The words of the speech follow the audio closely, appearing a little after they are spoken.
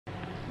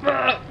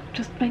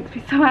just makes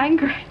me so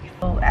angry.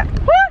 Oh,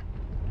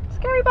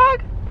 scary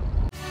bug.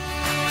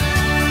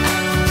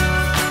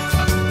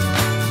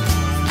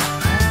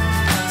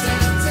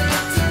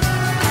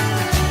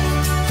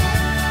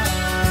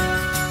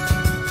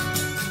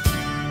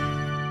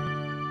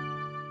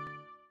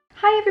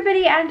 Hi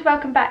everybody and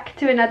welcome back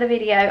to another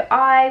video.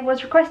 I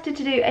was requested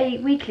to do a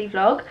weekly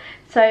vlog,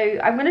 so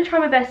I'm going to try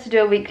my best to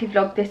do a weekly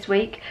vlog this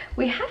week.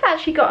 We have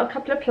actually got a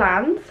couple of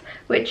plans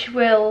which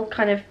will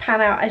kind of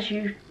pan out as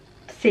you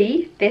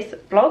see this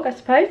vlog, I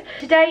suppose.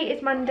 Today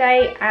is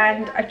Monday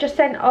and I've just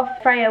sent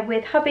off Freya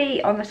with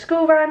hubby on the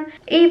school run.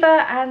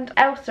 Eva and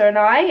Elsa and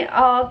I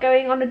are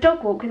going on a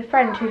dog walk with a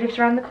friend who lives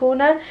around the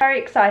corner. Very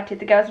excited,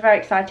 the girls are very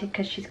excited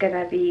because she's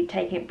going to be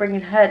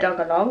bringing her dog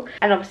along,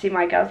 and obviously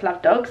my girls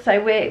love dogs,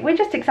 so we're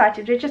just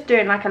excited. We're just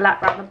doing like a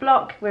lap around the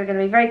block. We're going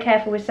to be very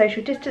careful with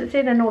social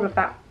distancing and all of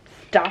that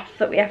stuff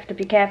that we have to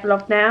be careful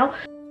of now.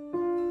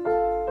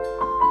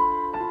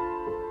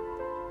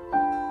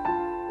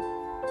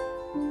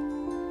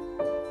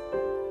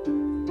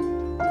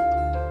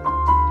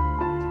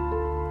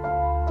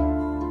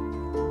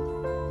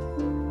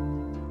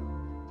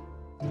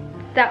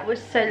 That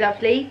was so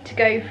lovely to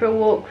go for a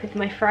walk with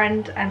my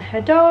friend and her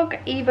dog.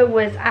 Eva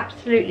was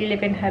absolutely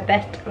living her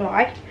best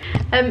life.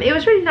 It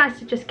was really nice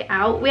to just get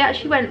out. We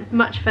actually went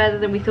much further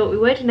than we thought we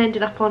would and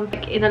ended up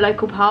in a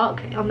local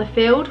park on the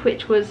field,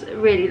 which was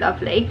really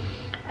lovely.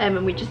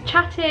 And we just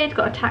chatted,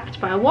 got attacked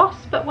by a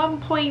wasp at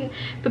one point,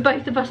 but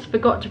both of us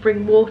forgot to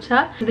bring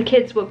water. The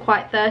kids were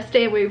quite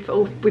thirsty and we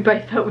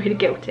both felt really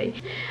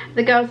guilty.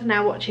 The girls are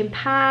now watching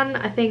Pan,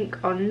 I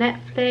think, on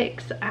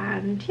Netflix,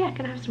 and yeah,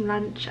 gonna have some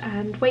lunch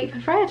and wait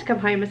for Freya to come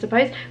home, I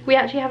suppose. We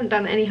actually haven't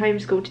done any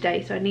homeschool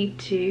today, so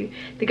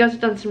the girls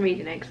have done some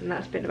reading eggs and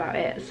that's been about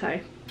it, so.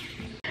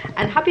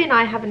 And hubby and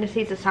I are having a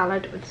Caesar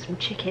salad with some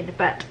chicken,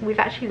 but we've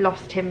actually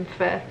lost him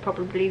for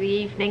probably the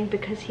evening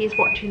because he's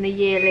watching the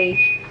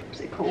yearly, what's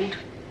it called,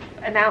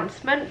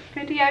 announcement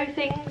video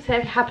things.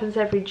 It happens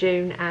every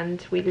June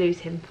and we lose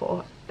him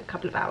for a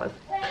couple of hours.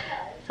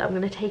 So I'm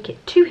going to take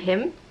it to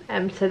him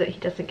so that he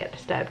doesn't get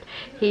disturbed.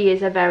 He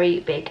is a very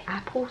big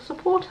Apple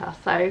supporter,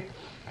 so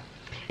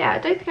yeah, I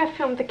don't think I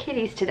filmed the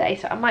kiddies today,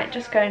 so I might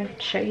just go and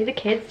show you the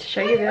kids to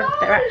show you that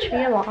they're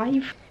actually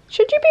alive.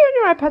 Should you be on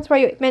your iPads while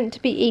you're meant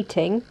to be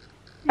eating?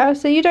 Oh,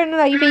 so you don't know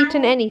that you've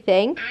eaten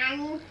anything?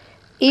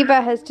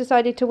 Eva has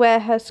decided to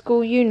wear her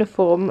school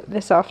uniform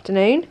this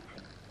afternoon.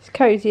 It's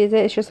cosy, is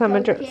it? It's your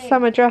summer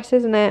dress,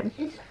 isn't it?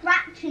 It's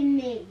scratching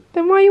me.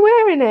 Then why are you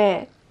wearing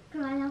it?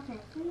 Because I love it.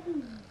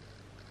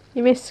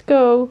 You miss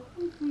school?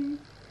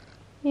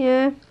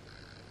 Yeah.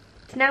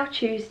 It's now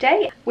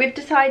Tuesday. We've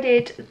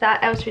decided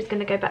that Elsa is going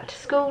to go back to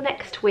school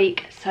next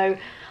week, so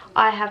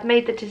I have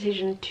made the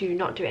decision to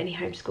not do any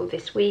homeschool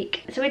this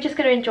week. So we're just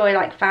going to enjoy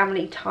like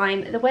family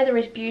time. The weather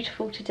is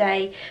beautiful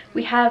today.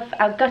 We have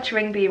our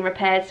guttering being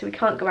repaired, so we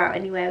can't go out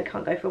anywhere. We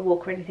can't go for a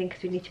walk or anything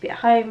because we need to be at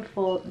home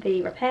for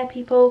the repair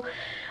people.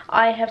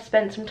 I have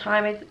spent some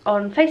time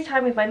on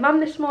FaceTime with my mum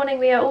this morning.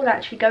 We are all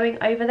actually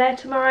going over there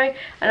tomorrow,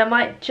 and I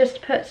might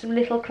just put some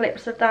little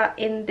clips of that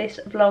in this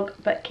vlog,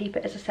 but keep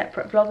it as a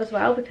separate vlog as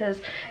well because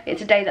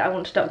it's a day that I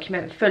want to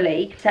document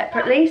fully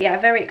separately. Yeah,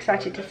 very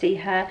excited to see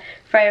her.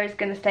 Freya is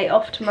going to stay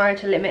off tomorrow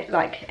to limit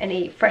like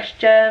any fresh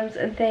germs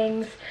and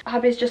things.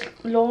 Hubby's just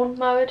lawn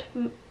mowed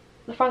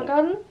the front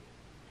garden.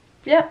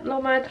 Yep,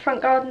 lawn mowed the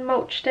front garden,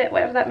 mulched it,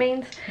 whatever that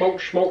means.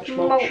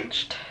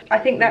 Mulched. I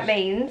think that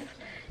means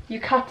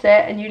you cut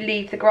it and you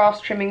leave the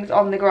grass trimmings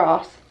on the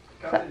grass.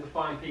 Cut into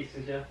fine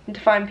pieces, yeah. Into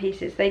fine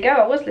pieces. There you go,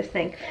 I was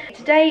listening.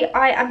 Today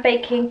I am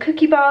baking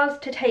cookie bars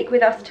to take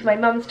with us to my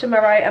mum's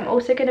tomorrow. I'm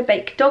also going to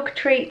bake dog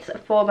treats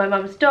for my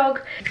mum's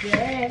dog.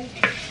 Yeah.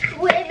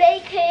 We're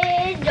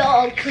making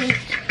dog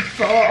treats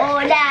for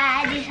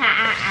Daddy's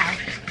house.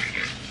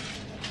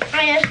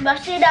 I just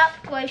mushed it up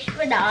with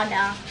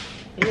banana.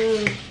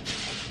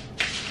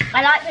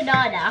 I like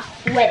banana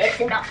when it's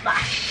not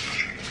mashed.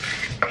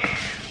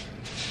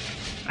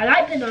 I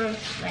like bananas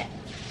split.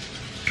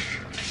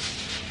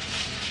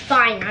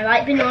 Fine, I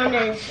like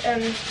bananas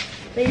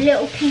with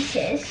little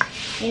pieces,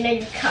 you know,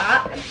 you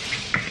cut,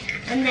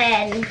 and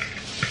then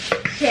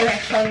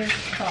syrup on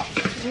top.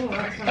 Ooh,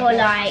 or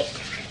like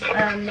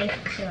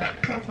maple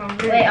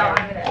syrup. Wait, I'll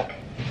have a look.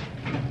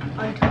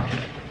 On top.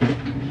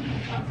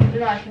 That's what you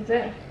like, is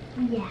it?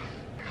 Yeah.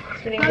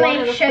 I'll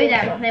maybe show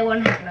them if they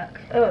want to have a look.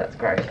 Oh, that's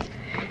gross.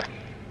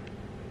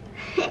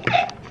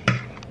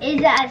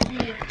 Is that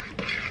actually good?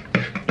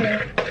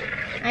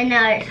 I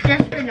know, it's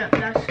just banana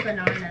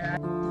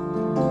though.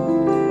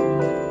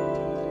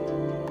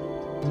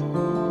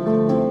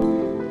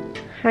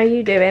 How are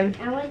you doing?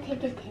 I want to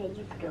take a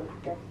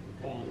telescope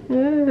thing.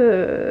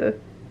 Ooh.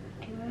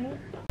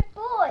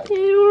 Boy.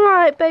 You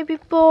alright, baby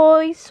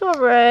boy?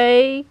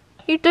 Sorry.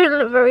 You don't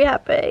look very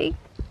happy.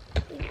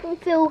 You can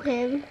feel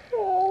him.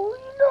 Oh,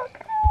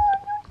 look.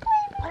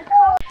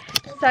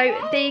 So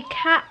the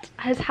cat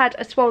has had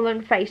a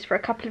swollen face for a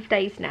couple of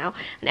days now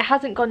and it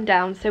hasn't gone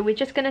down, so we're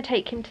just going to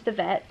take him to the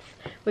vets.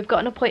 We've got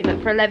an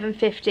appointment for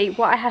 11:50.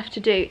 What I have to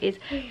do is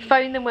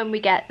phone them when we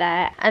get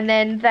there and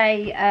then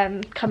they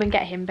come and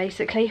get him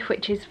basically,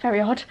 which is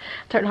very odd.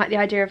 Don't like the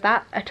idea of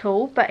that at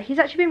all, but he's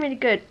actually been really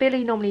good.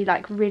 Billy normally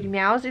like really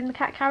meows in the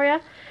cat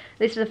carrier.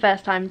 This is the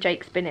first time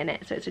Jake's been in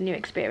it, so it's a new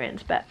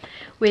experience, but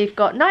we've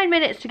got 9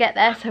 minutes to get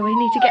there, so we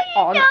need to get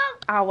on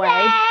our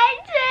way.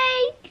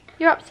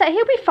 You're upset?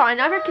 He'll be fine.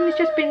 I reckon he's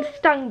just been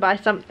stung by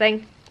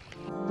something.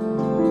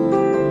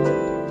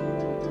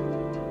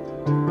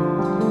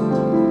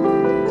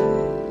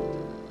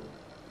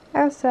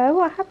 Elsa,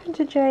 what happened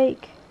to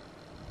Jake?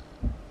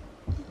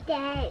 He's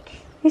dead.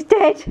 He's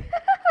dead.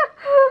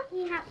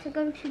 He had to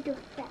go to the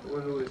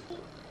vet.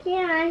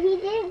 Yeah, he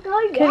didn't go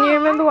yet. Can you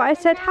remember what I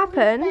said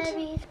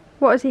happened?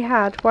 What has he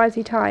had? Why is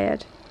he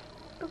tired?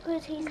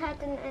 Because he's had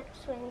an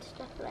X-ray and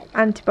stuff like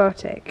that.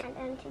 Antibiotic. And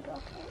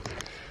antibiotic.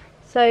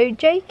 So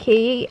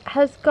Jakey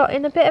has got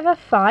in a bit of a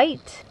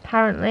fight,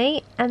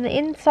 apparently, and the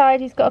inside,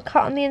 he's got a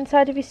cut on the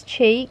inside of his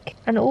cheek,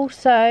 and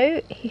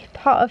also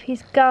part of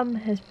his gum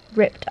has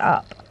ripped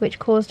up, which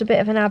caused a bit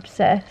of an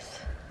abscess.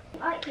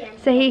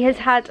 So he has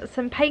had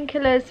some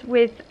painkillers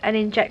with an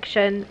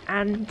injection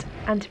and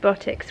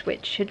antibiotics,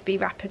 which should be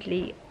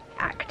rapidly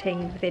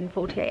acting within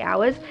 48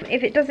 hours.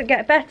 If it doesn't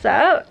get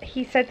better,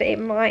 he said that it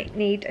might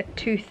need a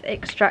tooth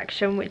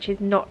extraction, which is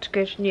not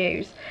good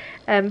news.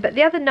 But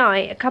the other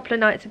night, a couple of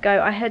nights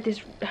ago, I heard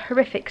this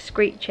horrific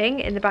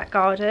screeching in the back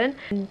garden,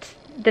 and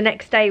the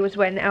next day was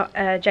when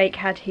Jake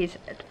had his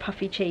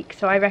puffy cheek,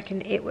 so I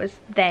reckon it was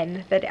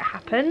then that it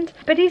happened.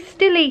 But he's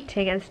still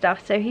eating and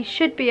stuff, so he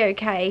should be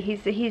okay.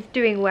 He's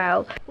doing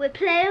well. We're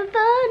playing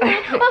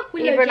Fortnite.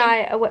 Eva and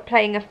I are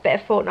playing a bit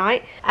of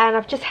Fortnite, and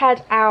I've just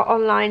had our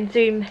online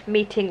Zoom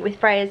meeting with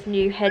Freya's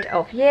new head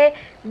of year.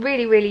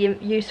 Really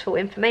useful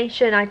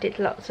information. I did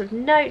lots of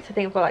notes. I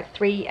think I've got like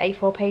 3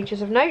 A4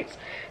 pages of notes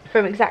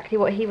from exactly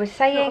what he was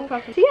saying.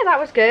 So yeah, that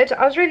was good.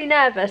 I was really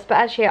nervous, but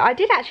actually I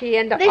did actually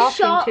end up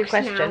asking 2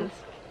 questions.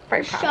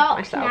 Very proud of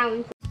myself.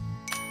 Now.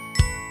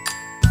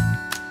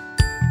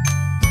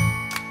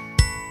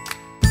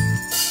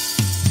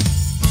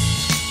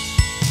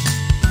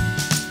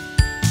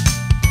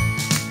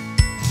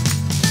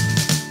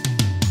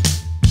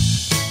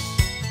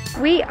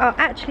 We are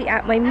actually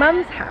at my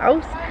mum's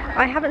house.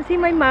 I haven't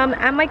seen my mum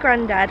and my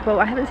granddad. Well,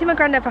 I haven't seen my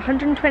granddad for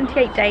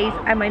 128 days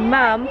and my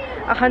mum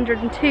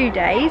 102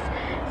 days.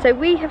 So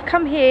we have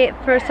come here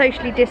for a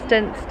socially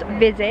distanced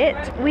visit.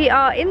 We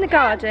are in the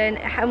garden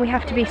and we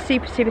have to be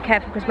super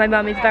careful because my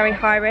mum is very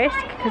high risk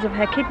because of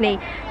her kidney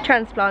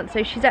transplant.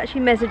 So she's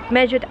actually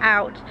measured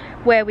out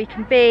where we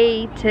can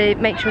be to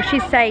make sure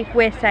she's safe,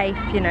 we're safe,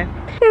 you know.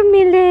 Hello,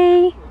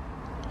 Millie.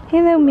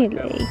 Hello,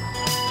 Millie.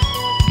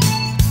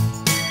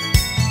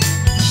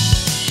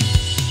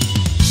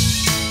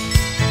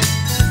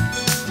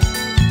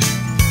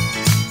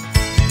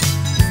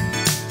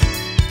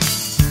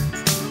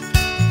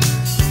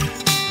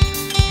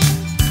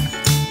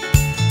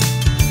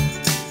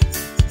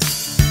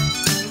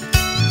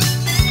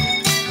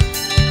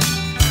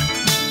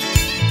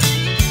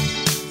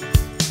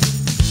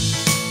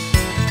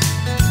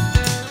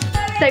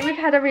 So we've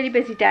had a really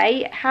busy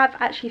day. Have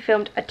actually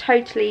filmed a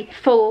totally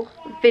full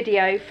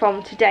video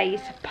from today's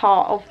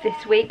part of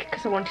this week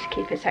because I wanted to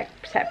keep it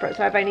separate,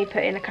 so I've only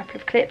put in a couple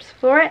of clips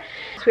for it.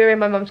 So we were in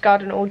my mum's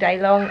garden all day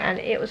long and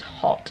it was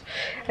hot.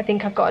 I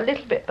think I've got a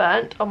little bit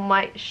burnt on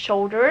my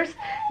shoulders,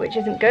 which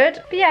isn't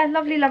good. But yeah,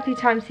 lovely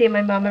time seeing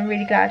my mum. I'm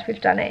really glad we've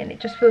done it, and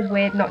it just feels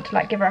weird not to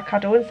like give her a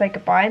cuddle and say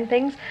goodbye and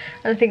things.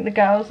 And I think the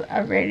girls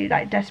are really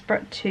like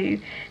desperate to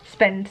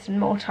spend some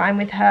more time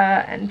with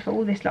her, and for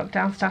all this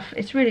lockdown stuff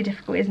it's really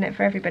difficult, isn't it,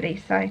 for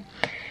everybody? So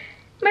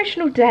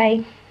emotional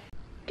day.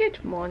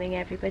 Good morning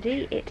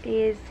everybody. It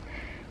is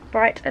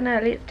bright and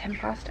early. It's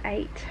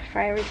 8:10.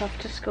 Freya is off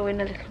to school in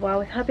a little while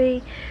with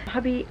hubby.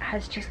 Hubby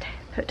has just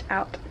put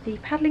out the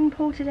paddling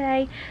pool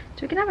today,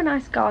 so we can have a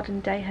nice garden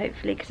day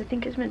hopefully, because I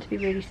think it's meant to be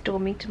really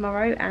stormy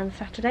tomorrow and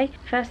Saturday.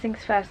 First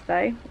things first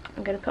though,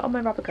 I'm going to put on my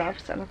rubber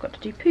gloves and I've got to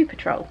do poo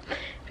patrol,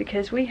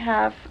 because we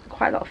have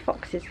quite a lot of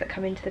foxes that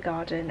come into the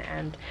garden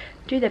and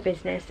do their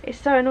business. It's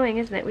so annoying,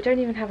 isn't it? We don't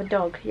even have a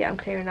dog, yet I'm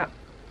clearing up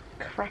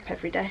crap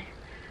every day.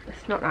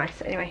 It's not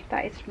nice. Anyway,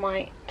 that is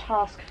my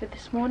task for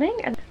this morning.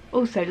 And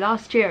also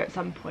last year at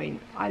some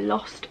point I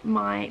lost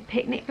my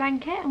picnic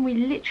blanket and we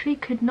literally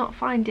could not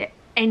find it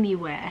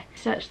anywhere. We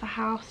searched the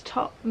house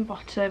top and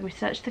bottom, we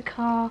searched the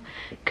car,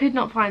 could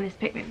not find this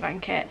picnic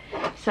blanket,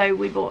 so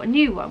we bought a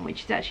new one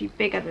which is actually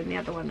bigger than the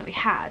other one that we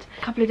had.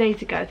 A couple of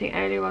days ago, I think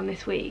earlier on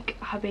this week,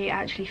 hubby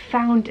actually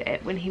found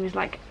it when he was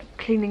like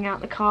cleaning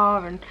out the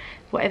car and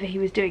whatever he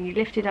was doing. He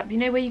lifted up, you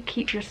know where you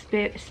keep your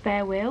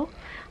spare wheel,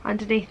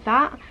 underneath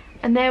that,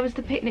 and there was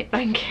the picnic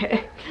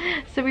blanket.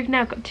 So we've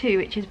now got 2,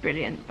 which is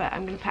brilliant, but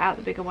I'm going to put out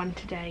the bigger one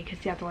today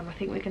because the other one I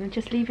think we're going to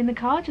just leave in the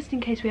car just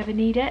in case we ever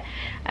need it.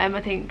 I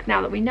think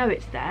now that we know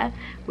it's there,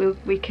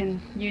 we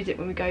can use it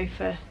when we go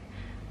for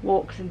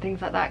walks and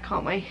things like that,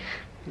 can't we?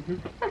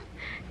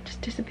 Just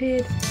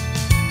disappeared.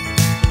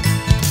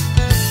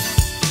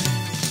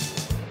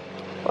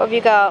 What have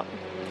you got?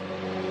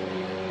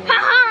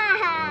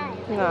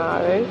 No.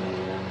 No.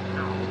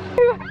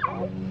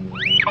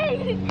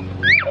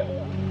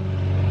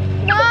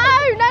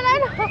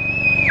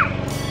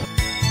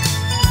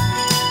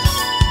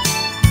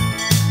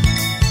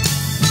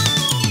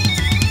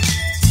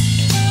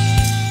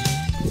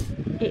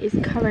 It is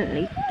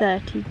currently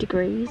 30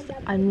 degrees.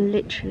 I'm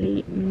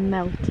literally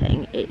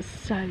melting. It's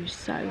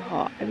so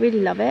hot. I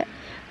really love it.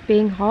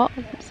 Being hot,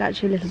 it's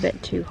actually a little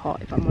bit too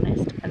hot if I'm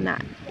honest, and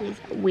that is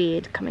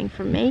weird coming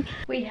from me.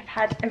 We have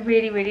had a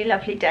really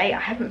lovely day. I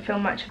haven't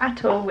filmed much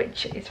at all,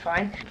 which is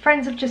fine.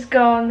 Friends have just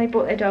gone, they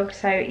brought their dog,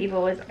 so Eva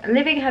was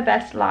living her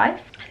best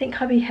life. I think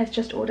hubby has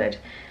just ordered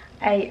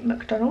a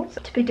McDonald's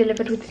to be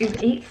delivered with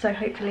Uber Eats, so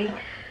hopefully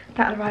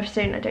that'll arrive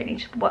soon. I don't need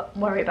to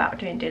worry about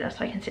doing dinner,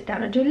 so I can sit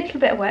down and do a little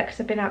bit of work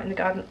because I've been out in the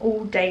garden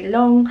all day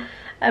long.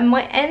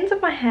 My ends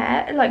of my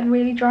hair are like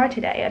really dry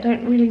today. I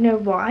don't really know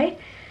why.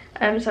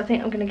 So I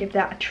think I'm going to give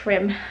that a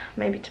trim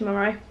maybe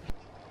tomorrow.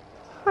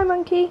 Hi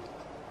monkey.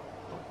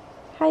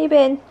 How you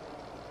been?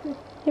 You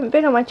haven't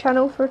been on my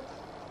channel for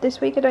this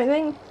week, I don't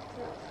think.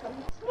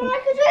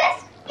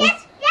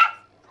 Yes.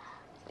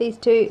 These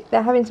two,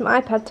 they're having some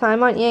iPad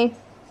time, aren't you?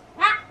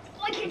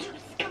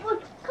 Come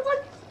on.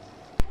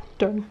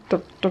 Dun,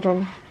 dun, dun,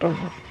 dun,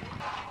 dun.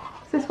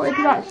 Is this what it'd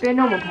be like to be a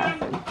normal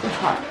person?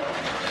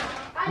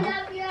 I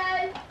love you.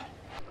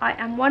 I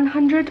am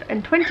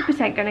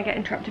 120% going to get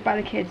interrupted by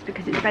the kids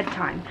because it's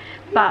bedtime,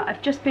 but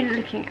I've just been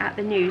looking at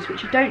the news,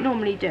 which I don't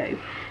normally do,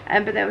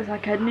 but there was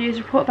like a news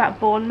report about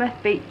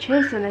Bournemouth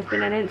beaches and there's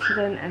been an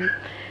incident and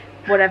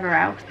whatever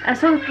else. I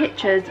saw the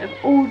pictures of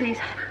all these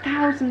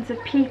thousands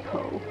of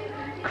people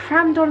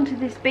crammed onto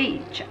this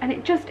beach and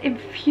it just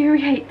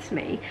infuriates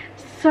me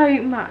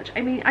so much.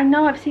 I mean, I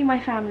know I've seen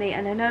my family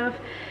and I know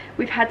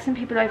we've had some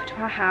people over to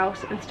our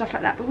house and stuff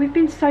like that, but we've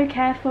been so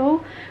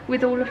careful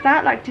with all of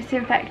that, like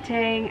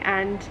disinfecting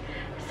and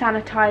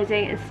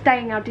sanitizing and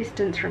staying our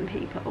distance from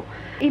people.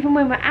 Even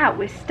when we're out,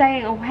 we're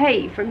staying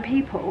away from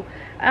people,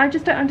 and I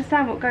just don't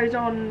understand what goes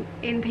on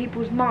in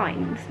people's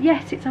minds.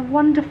 Yes, it's a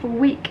wonderful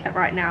week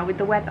right now with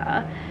the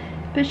weather,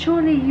 but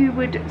surely you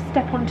would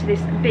step onto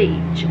this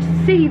beach,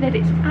 see that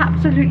it's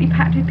absolutely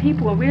packed with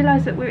people, and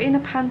realise that we're in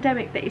a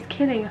pandemic that is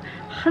killing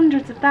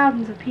hundreds of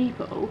thousands of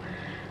people,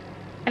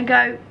 and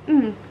go,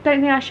 don't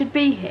think I should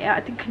be here.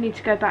 I think I need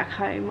to go back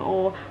home,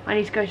 or I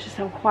need to go to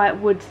some quiet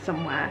woods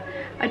somewhere.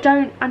 I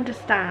don't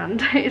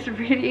understand. It's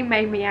really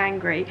made me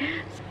angry.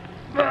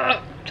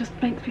 Just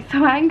makes me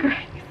so angry.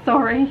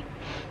 Sorry.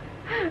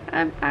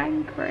 I'm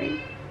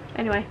angry.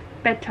 Anyway,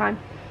 bedtime.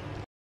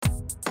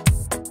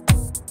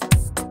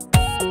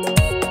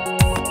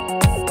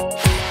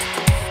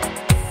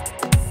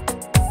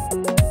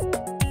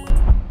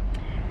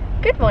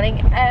 Good morning.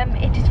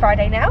 It is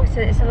Friday now, so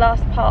it's the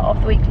last part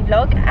of the weekly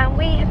vlog, and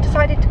we have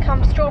decided to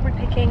come strawberry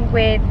picking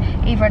with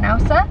Eva and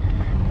Elsa.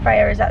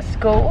 Freya is at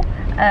school,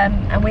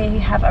 and we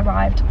have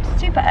arrived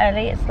super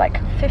early. It's like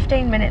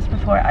 15 minutes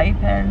before it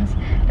opens.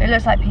 It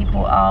looks like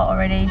people are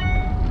already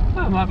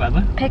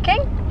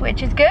picking,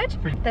 which is good.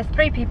 There's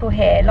 3 people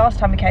here. Last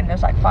time we came there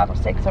was like 5 or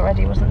 6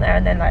 already, wasn't there?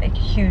 And then like a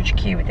huge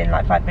queue within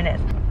like 5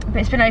 minutes. But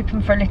it's been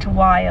open for a little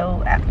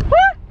while.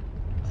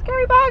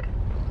 Scary bug.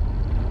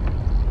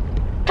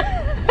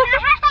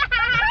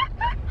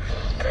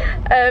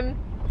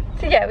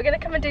 So yeah, we're going to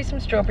come and do some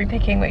strawberry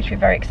picking, which we're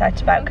very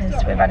excited about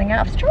because we're running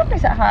out of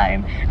strawberries at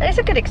home, and it's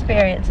a good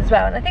experience as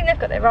well, and I think they've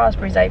got their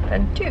raspberries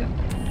open too.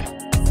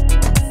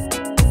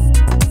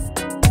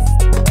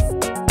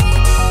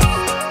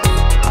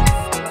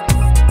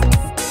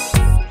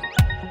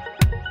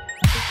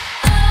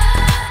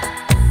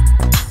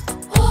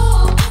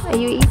 Are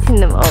you eating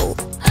them all?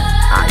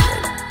 Are you?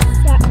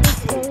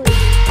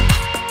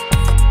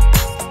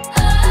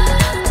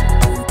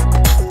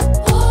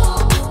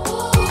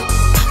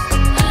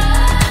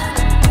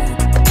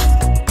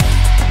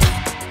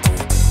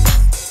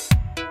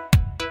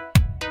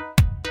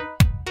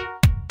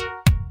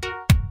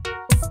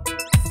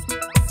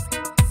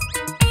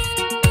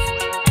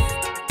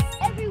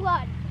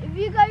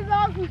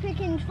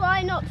 Picking,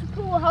 try not to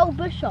pull a whole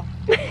bush off.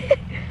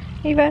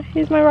 Eva,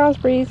 here's my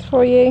raspberries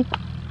for you.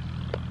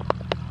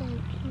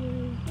 Thank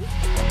you.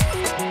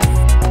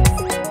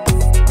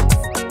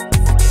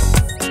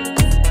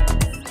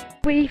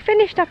 We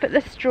finished up at the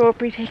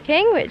strawberry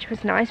picking, which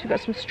was nice. We got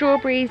some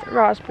strawberries,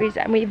 raspberries,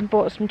 and we even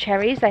bought some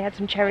cherries. They had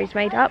some cherries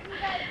made up.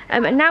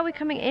 And now we're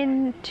coming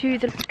in to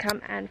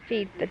come and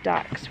feed the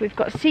ducks. We've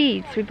got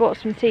seeds. We bought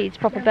some seeds,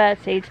 proper bird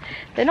seeds.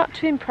 They're not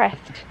too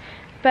impressed,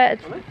 but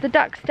the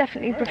ducks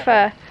definitely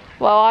prefer,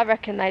 well, I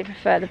reckon they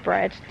prefer the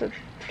bread.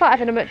 It's like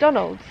having a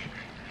McDonald's.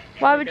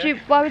 Why would you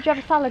have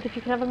a salad if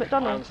you can have a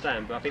McDonald's? I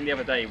understand, but I think the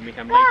other day when we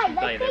came late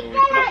today, they were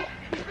already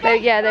full.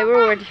 Yeah, they were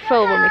already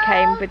full when we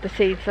came with the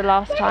seeds the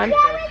last time.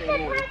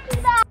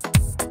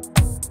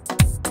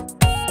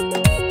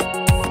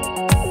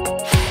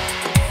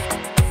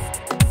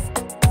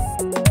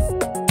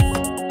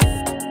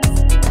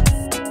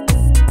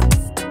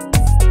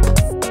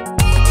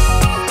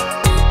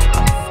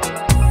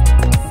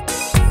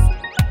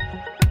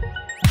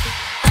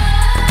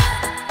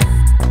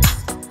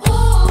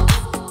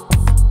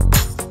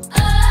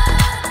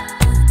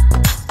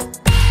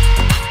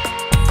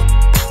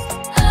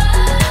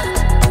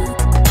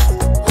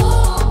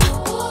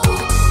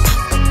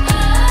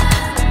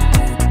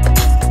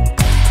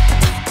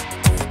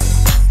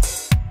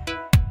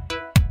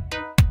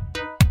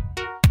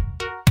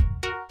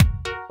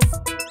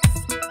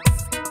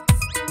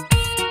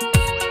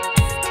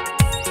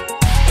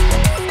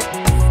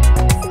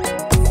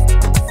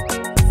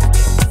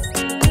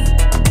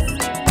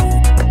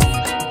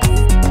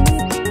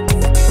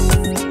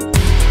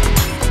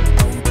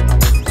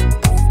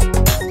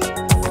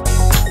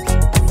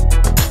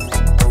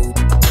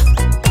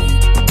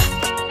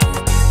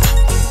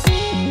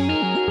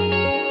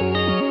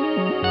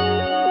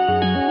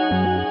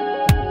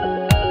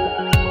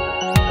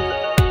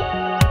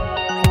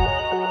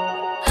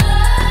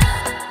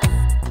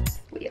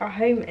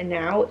 home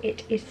now.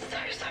 It is so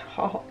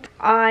hot.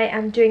 I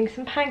am doing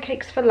some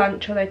pancakes for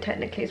lunch, although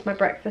technically it's my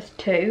breakfast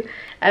too.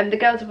 The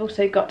girls have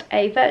also got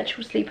a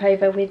virtual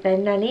sleepover with their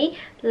nanny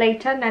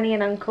later, nanny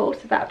and uncle,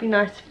 so that'll be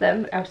nice for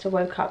them. Elsa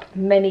woke up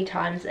many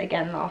times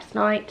again last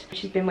night.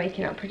 She's been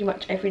waking up pretty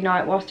much every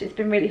night whilst it's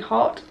been really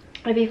hot.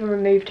 I've even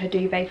removed her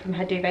duvet from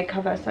her duvet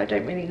cover, so I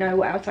don't really know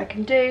what else I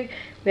can do.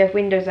 We have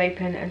windows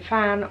open and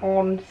fan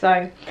on,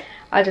 so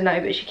I don't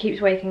know, but she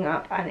keeps waking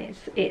up and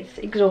it's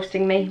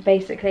exhausting me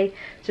basically.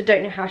 So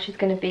don't know how she's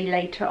going to be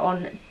later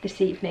on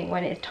this evening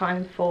when it's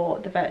time for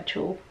the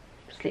virtual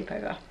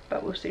sleepover,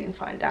 but we'll soon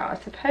find out,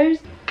 I suppose.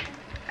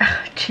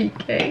 Oh,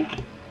 cheeky.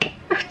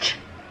 What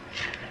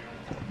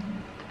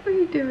are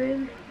you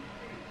doing?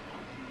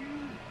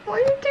 What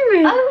are you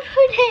doing? Open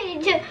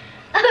it.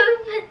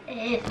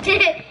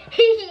 Open it.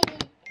 Open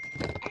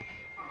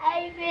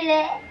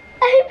it.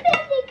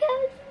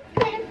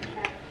 Open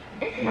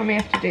it. Mummy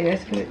has to do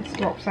this because it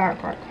slops out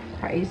quite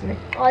easily.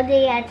 On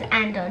the edge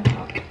and on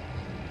top.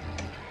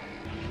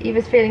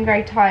 Eva's feeling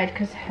very tired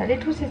because her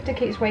little sister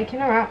keeps waking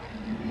her up,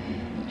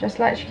 just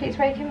like she keeps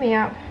waking me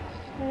up.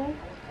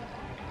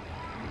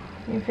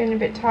 You're feeling a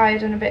bit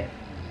tired and a bit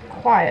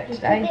quiet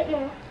today. A bit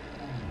more.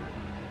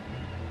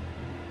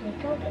 A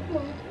little bit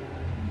more.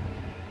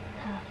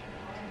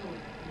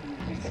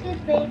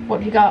 Excuse me. What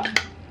have you got?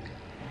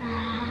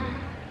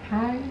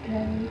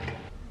 Pancake.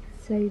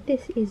 So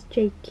this is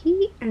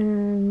Jakey,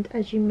 and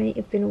as you may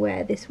have been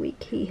aware, this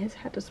week he has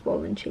had a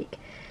swollen cheek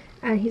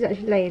and he's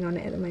actually laying on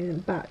it at the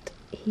moment, but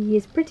he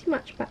is pretty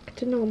much back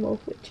to normal,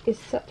 which is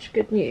such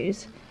good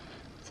news.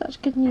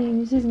 Such good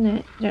news, isn't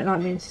it? You don't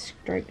like being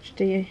stroked,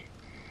 do you?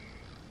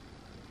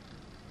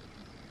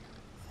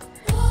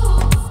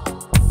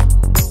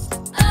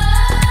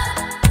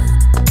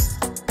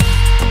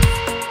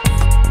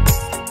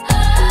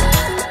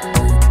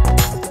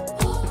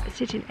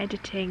 Sitting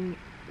editing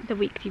the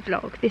weekly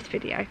vlog, this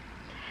video,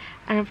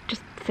 and I've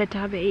just said to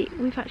hubby,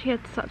 we've actually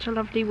had such a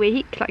lovely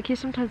week. Like, you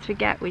sometimes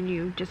forget when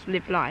you just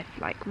live life,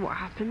 like what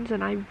happens,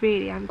 and I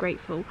really am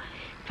grateful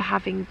for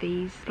having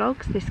these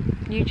vlogs, this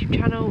YouTube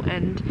channel,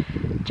 and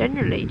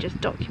generally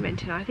just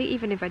documenting. I think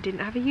even if I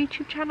didn't have a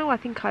YouTube channel, I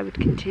think I would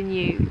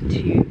continue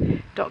to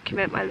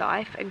document my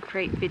life and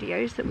create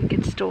videos that we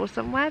could store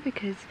somewhere,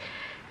 because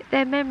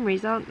they're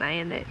memories, aren't they,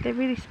 and they're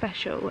really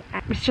special,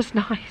 and it's just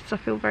nice. I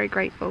feel very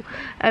grateful.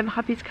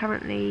 Hubby's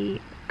currently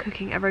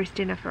cooking a roast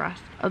dinner for us,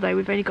 although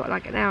we've only got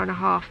like an hour and a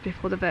half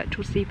before the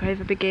virtual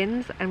sleepover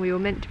begins, and we were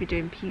meant to be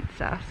doing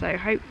pizza, so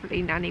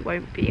hopefully Nanny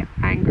won't be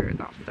angry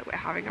with us that we're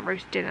having a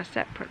roast dinner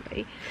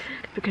separately,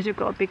 because we've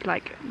got a big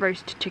like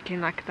roast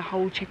chicken, like the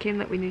whole chicken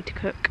that we need to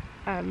cook,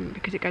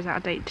 because it goes out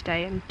of date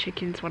today, and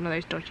chicken's one of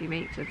those dodgy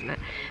meats, isn't it?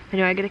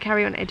 Anyway, I'm going to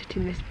carry on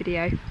editing this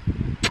video.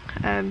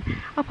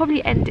 I'll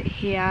probably end it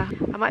here.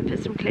 I might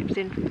put some clips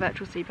in from the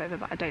virtual sleepover,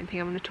 but I don't think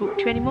I'm going to talk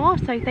to you anymore.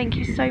 So thank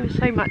you so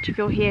much if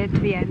you're here to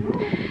the end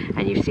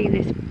and you've seen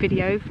this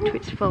video to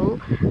its full.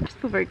 I just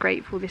feel very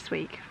grateful this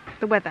week.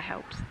 The weather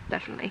helps,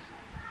 definitely.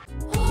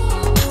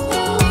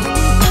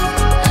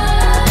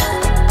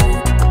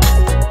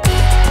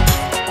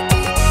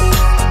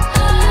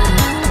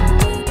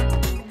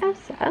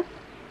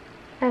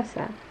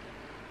 Elsa?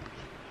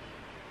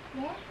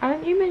 Yeah?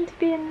 Aren't you meant to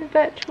be in the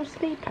virtual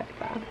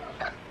sleepover?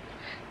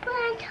 But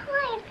I'm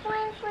tired, so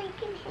I'm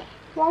sleeping here.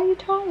 Why are you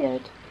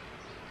tired?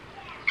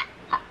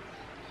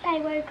 I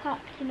woke up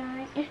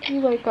tonight.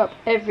 You woke up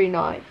every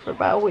night for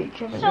about a week,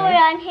 haven't you? Sorry,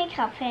 I'm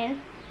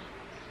hiccuping.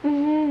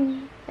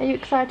 Are you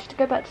excited to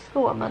go back to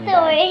school on Monday?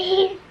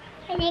 Sorry.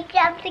 I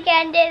hiccuped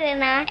again,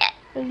 didn't I?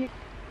 Are you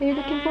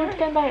looking forward to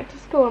going back to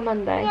school on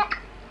Monday? Yeah.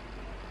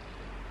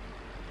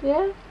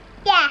 Yeah?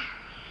 Yeah.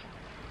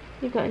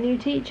 You've got a new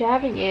teacher,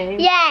 haven't you?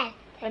 Yes.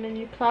 And a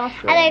new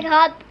classroom. And I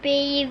can't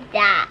believe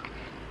that.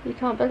 You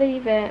can't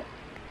believe it.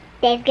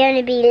 There's going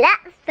to be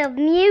lots of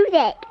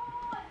music.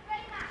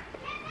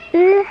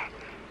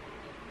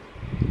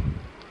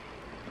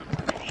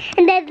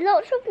 And there's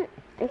lots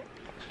of...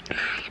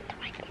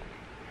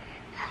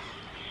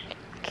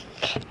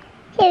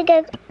 Here we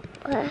go.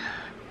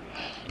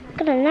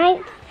 Got a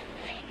knife.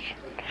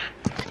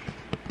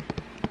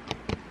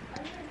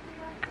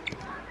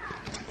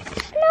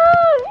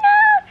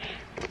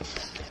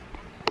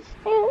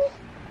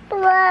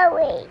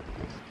 Blowy.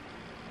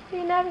 Are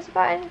you nervous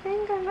about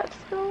anything going back to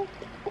school?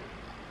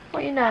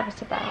 What are you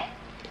nervous about?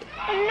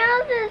 I'm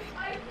nervous.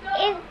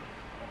 It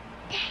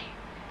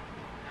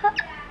hurt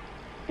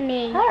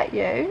me. Hurt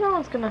you? No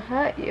one's going to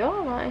hurt you,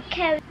 are they?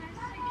 Okay.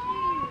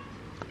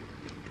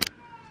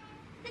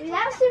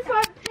 That's the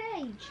front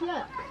page,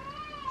 look.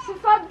 It's the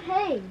front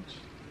page.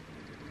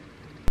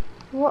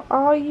 What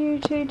are you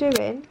two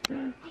doing?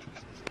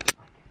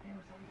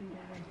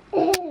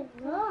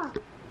 What?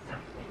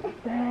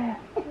 There.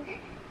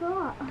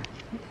 What?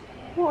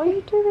 What are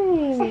you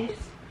doing?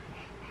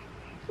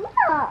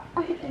 What?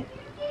 What?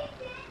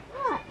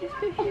 Just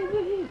push it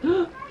over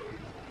here.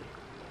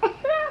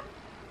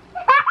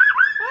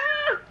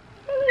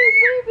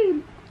 It's moving.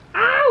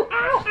 Ow!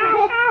 Ow!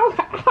 Ow!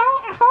 Ow!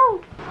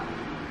 Ow!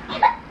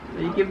 Ow!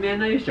 Are you giving me a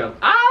nose job?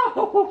 Ow!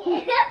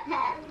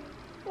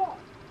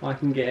 I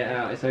can get it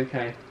out, it's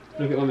okay.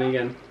 Look at Mummy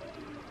again.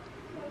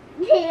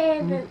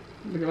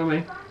 Look at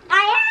Mummy.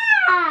 I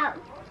am!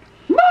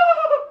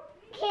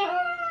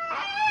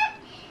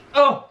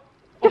 Oh!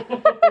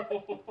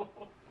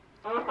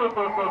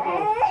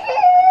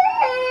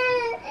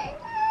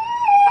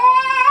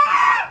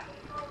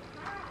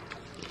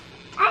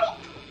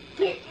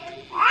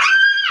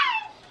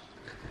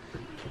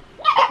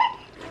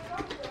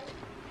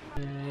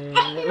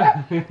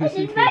 This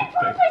is my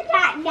proper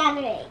cat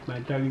gathering. My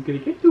dog is gonna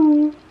get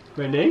you.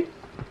 Ready?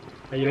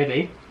 Are you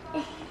ready?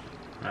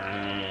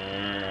 Ow!